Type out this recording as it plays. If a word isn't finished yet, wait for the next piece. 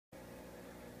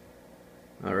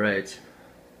Alright,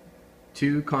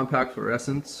 two compact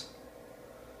fluorescents,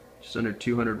 just under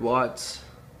 200 watts.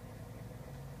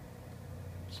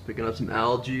 Just picking up some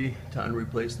algae, time to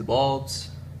replace the bulbs.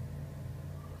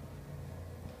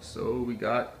 So we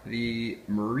got the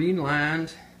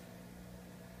Marineland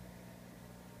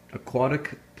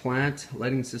Aquatic Plant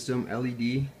Lighting System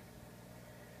LED,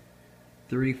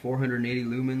 3480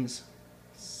 lumens,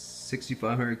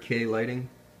 6500K lighting.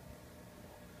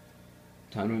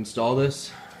 Time to install this.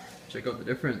 Check out the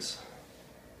difference.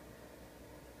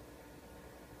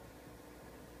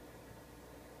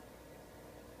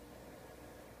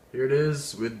 Here it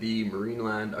is with the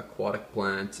Marineland Aquatic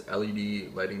Plant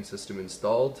LED lighting system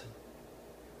installed.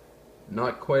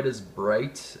 Not quite as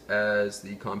bright as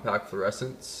the compact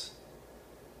fluorescents.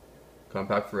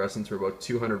 Compact fluorescents are about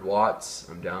 200 watts.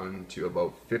 I'm down to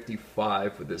about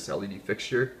 55 with this LED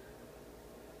fixture.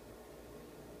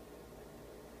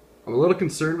 I'm a little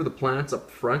concerned with the plants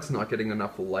up front not getting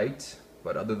enough light,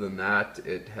 but other than that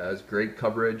it has great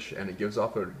coverage and it gives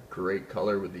off a great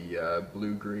color with the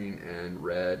blue, green and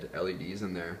red LEDs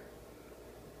in there.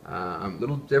 A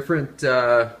little different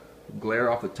glare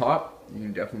off the top. You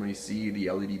can definitely see the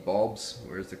LED bulbs,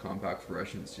 whereas the compact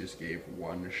fluorescents just gave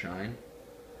one shine.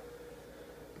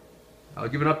 I'll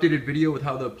give an updated video with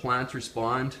how the plants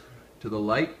respond to the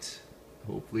light.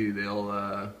 Hopefully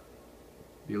they'll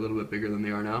be a little bit bigger than they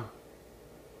are now.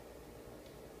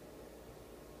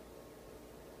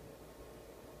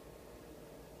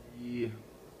 The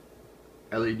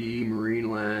LED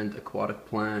Marineland Aquatic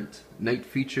Plant night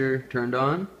feature turned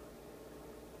on.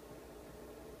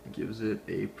 It gives it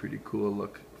a pretty cool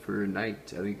look for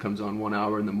night. I think it comes on 1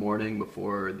 hour in the morning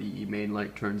before the main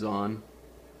light turns on,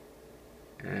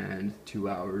 and 2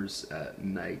 hours at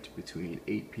night between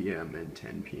 8 p.m. and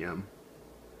 10 p.m.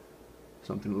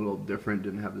 Something a little different,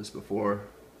 didn't have this before.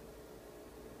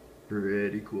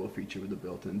 Pretty cool feature with the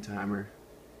built-in timer.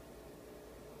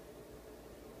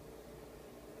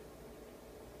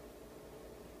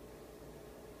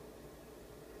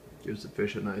 Gives the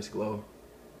fish a nice glow.